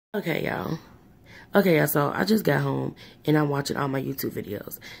Okay, y'all. Okay, y'all, so I just got home and I'm watching all my YouTube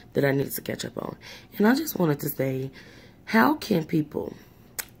videos that I need to catch up on. And I just wanted to say, how can people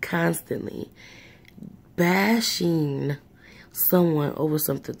constantly bashing someone over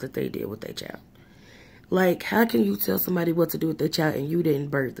something that they did with their child? Like, how can you tell somebody what to do with their child and you didn't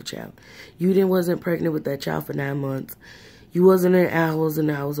birth the child? You wasn't pregnant with that child for 9 months. You wasn't in hours and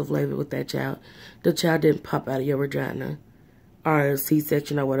hours of labor with that child. The child didn't pop out of your vagina or a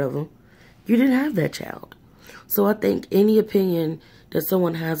C-section or whatever. You didn't have that child. So I think any opinion that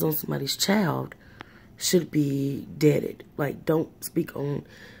someone has on somebody's child should be deaded. Like, don't speak on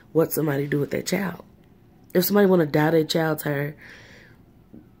what somebody do with their child. If somebody want to dye their child's hair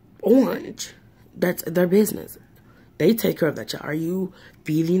orange, that's their business. They take care of that child. Are you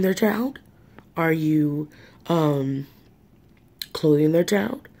feeding their child? Are you clothing their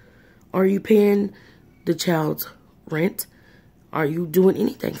child? Are you paying the child's rent? Are you doing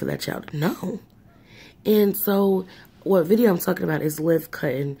anything for that child? No. And so, what video I'm talking about is Liv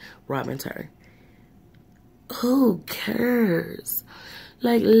cutting Robin's hair. Who cares?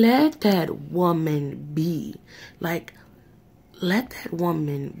 Like, let that woman be. Like, let that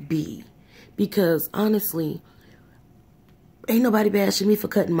woman be. Because, honestly, ain't nobody bashing me for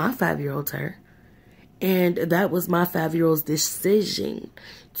cutting my 5-year-old's hair. And that was my 5-year-old's decision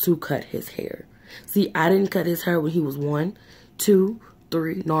to cut his hair. See, I didn't cut his hair when he was 1, 2,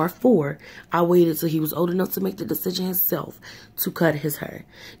 3, nor 4. I waited till he was old enough to make the decision himself to cut his hair.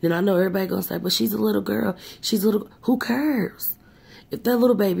 Then I know everybody gonna say, but she's a little girl. She's a little, who cares? If that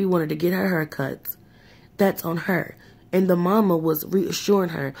little baby wanted to get her hair cut, that's on her. And the mama was reassuring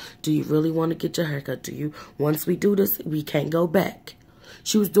her, do you really want to get your hair cut? Do you, once we do this, we can't go back.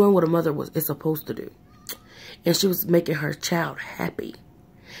 She was doing what a mother is supposed to do. And she was making her child happy,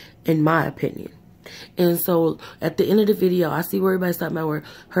 in my opinion. And so, at the end of the video, I see where everybody's talking about where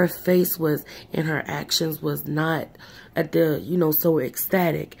her face was and her actions was not at the, you know, so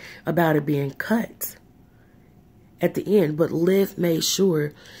ecstatic about it being cut at the end. But Liv made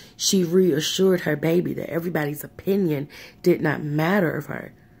sure she reassured her baby that everybody's opinion did not matter of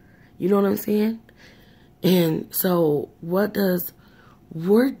her. You know what I'm saying? And so, where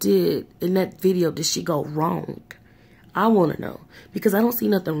did, in that video, did she go wrong? I want to know. Because I don't see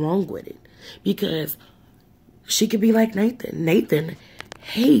nothing wrong with it. Because she could be like Nathan. Nathan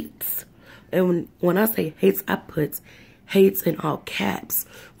hates. And when I say hates, I put hates in all caps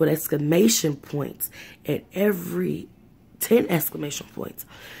with exclamation points at every 10 exclamation points.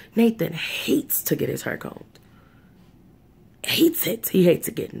 Nathan hates to get his hair combed. Hates it. He hates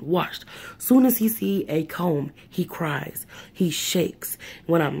it getting washed. Soon as he see a comb, he cries. He shakes.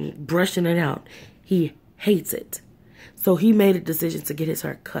 When I'm brushing it out, he hates it. So he made a decision to get his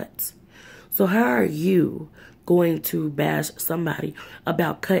hair cut. So how are you going to bash somebody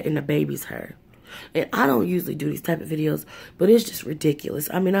about cutting a baby's hair? And I don't usually do these type of videos, but it's just ridiculous.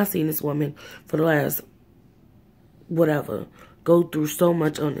 I mean, I've seen this woman for the last, whatever, go through so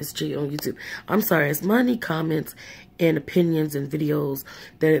much on this shit on YouTube. I'm sorry, it's money, comments, and opinions and videos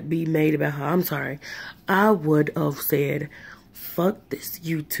that be made about her. I'm sorry. I would have said, fuck this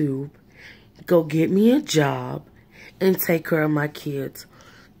YouTube. Go get me a job and take care of my kids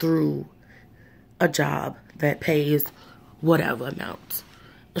through a job that pays whatever amount.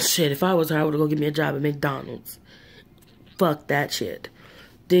 Shit, if I was her, I would go get me a job at McDonald's. Fuck that shit.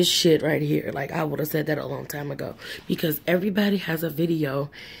 This shit right here, like, I would have said that a long time ago. Because everybody has a video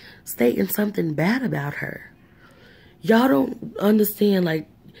stating something bad about her. Y'all don't understand, like,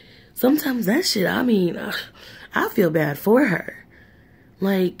 sometimes that shit, I mean, I feel bad for her.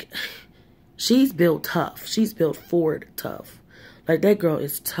 Like, she's built tough. She's built Ford tough. Like, that girl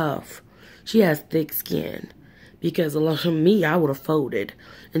is tough. She has thick skin. Because along with me, I would have folded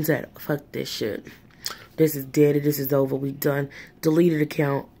and said, fuck this shit. This is dead. This is over. We done. Deleted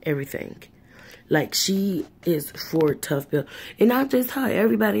account. Everything. Like, she is Ford tough build. And not just her.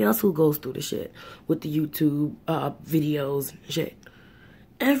 Everybody else who goes through the shit. With the YouTube videos and shit.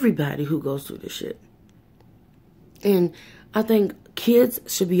 Everybody who goes through the shit. And I think kids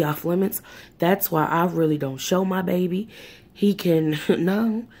should be off limits. That's why I really don't show my baby. He can,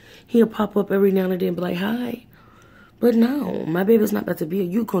 no. He'll pop up every now and then and be like, hi. But no, my baby's not about to be,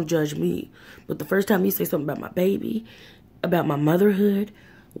 you gonna judge me. But the first time you say something about my baby, about my motherhood,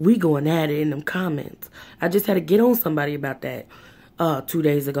 we going at it in them comments. I just had to get on somebody about that 2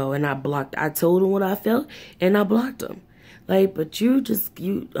 days ago, and I told him what I felt, and I blocked him. Like, but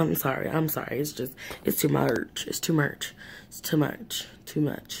I'm sorry. It's too much. It's too much. It's too much. Too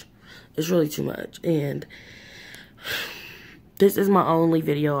much. It's really too much. And this is my only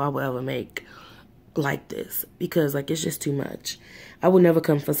video I will ever make like this, because, like, it's just too much. I would never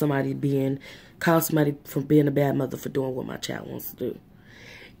come for call somebody from being a bad mother for doing what my child wants to do.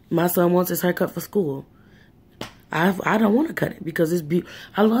 My son wants his hair cut for school. I don't want to cut it because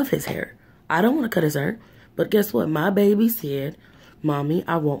I love his hair. I don't want to cut his hair. But guess what? My baby said, Mommy,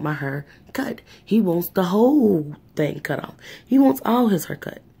 I want my hair cut. He wants the whole thing cut off. He wants all his hair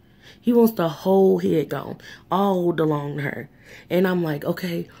cut. He wants the whole head gone. All the long hair. And I'm like,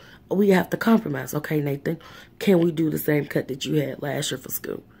 okay, we have to compromise. Okay, Nathan, can we do the same cut that you had last year for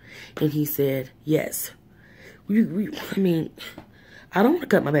school? And he said, yes. I mean, I don't want to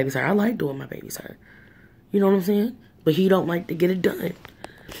cut my baby's hair. I like doing my baby's hair. You know what I'm saying? But he don't like to get it done.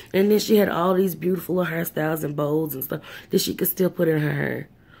 And then she had all these beautiful hairstyles and bows and stuff that she could still put in her hair.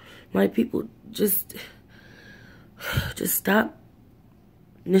 Like, people just stop.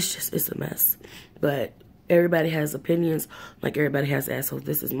 It's a mess. But everybody has opinions. Like, everybody has assholes.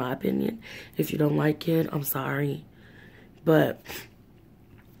 This is my opinion. If you don't like it, I'm sorry. But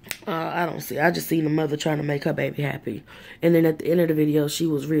I don't see. I just seen the mother trying to make her baby happy. And then at the end of the video, she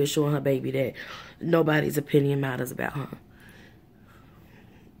was reassuring her baby that nobody's opinion matters about her.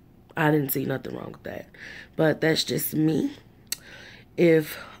 I didn't see nothing wrong with that. But that's just me.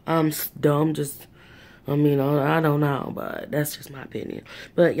 If I'm dumb, I don't know. But that's just my opinion.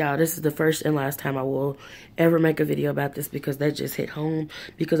 But y'all, this is the first and last time I will ever make a video about this because that just hit home.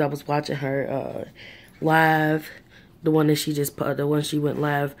 Because I was watching her live. The one that the one she went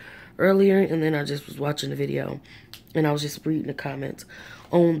live earlier, and then I just was watching the video, and I was just reading the comments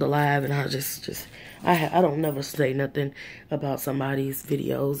on the live, and I I don't never say nothing about somebody's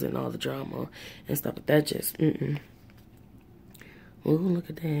videos and all the drama and stuff, but that just, Oh,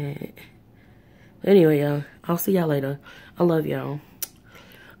 look at that. Anyway, y'all, I'll see y'all later. I love y'all.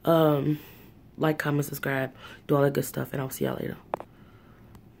 Like, comment, subscribe, do all that good stuff, and I'll see y'all later.